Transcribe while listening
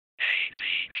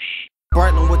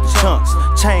Brightling with the chunks,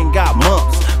 chain got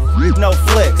mumps. No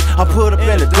flex, I put up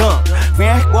in the dump.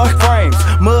 Man, what frames,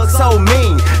 mug so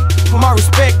mean. For my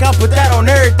respect, I put that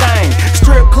on everything.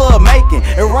 Strip club making,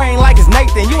 it rain like it's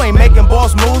Nathan. You ain't making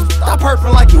boss moves, stop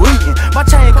purping like you eating. My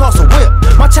chain cost a whip,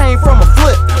 my chain from a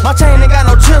flip. My chain ain't got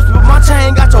no chips, but my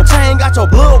chain got your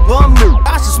blood bum new.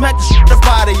 I should smack the shit up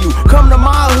out of you. Come to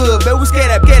my hood, bet we scared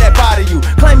that out of you.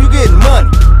 Claim you getting money,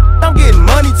 I'm getting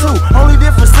money too. Only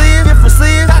difference is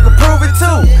I can prove it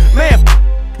too. Man,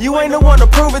 you ain't the one to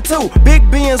prove it to. Big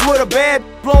beans with a bad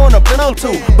blowing a bill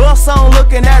too. Buffs on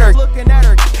looking at her.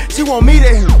 She want me to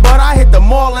hit, but I hit the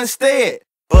mall instead.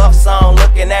 Buffs on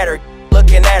looking at her.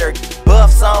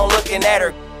 Buffs on looking at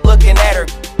her.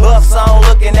 Buffs on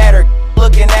looking at her. Buffs on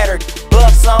looking at her.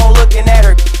 Buffs on looking at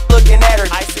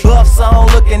her. Buffs on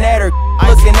looking at her.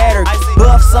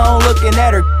 Buffs on looking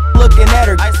at her. Buffs on looking at her.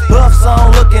 Buffs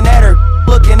on looking at her.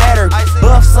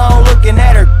 Buffs on looking at her. Buffs on looking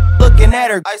at her. Buffs on looking at her.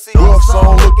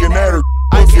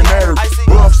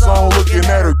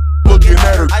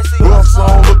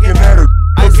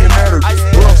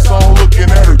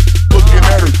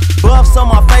 Buffs on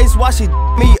my face while she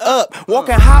me up.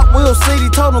 Walking Hot Wheel City,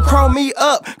 told him chrome me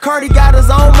up. Cardi got his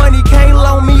own money, can't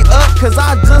loan me up. Cause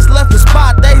I just left the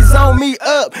spot, they zone me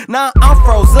up. Now I'm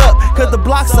froze up, cause the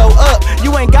block's so up.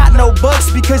 You ain't got no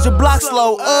bucks because your block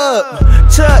slow up.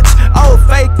 Church, oh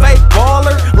fake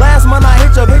baller. Last month I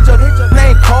hit your name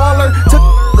caller. Took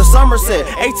the Somerset,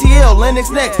 ATL, Linux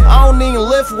next. I don't even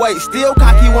lift weight, still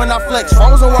cocky when I flex.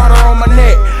 Frozen water on my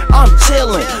neck, I'm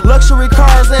chillin'. Luxury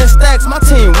cars and stacks, my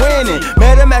team winning.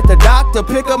 Met him at the doctor,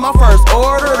 pick up my first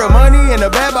order. The money in the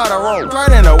bag by the road, right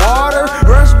in the water.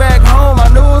 Rush back home, I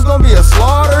knew it was gonna be a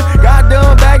slaughter. Got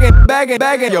done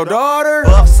bagging your daughter.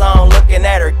 Buffs on looking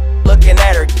at her.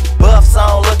 Buffs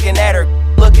on looking at her.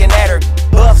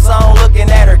 Buffs on looking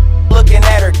at her.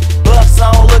 Buffs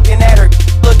on looking at her.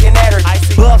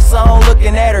 Buffs on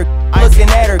looking at her.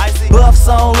 Buffs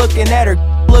on looking at her.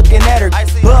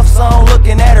 Buffs on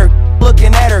looking at her.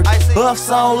 Buffs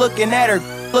on looking at her.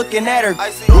 Buffs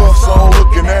on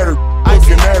looking at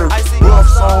her.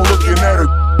 Buffs on looking at her.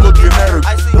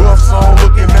 Buffs on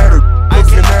looking at her.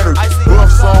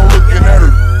 Buffs on looking at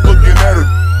her.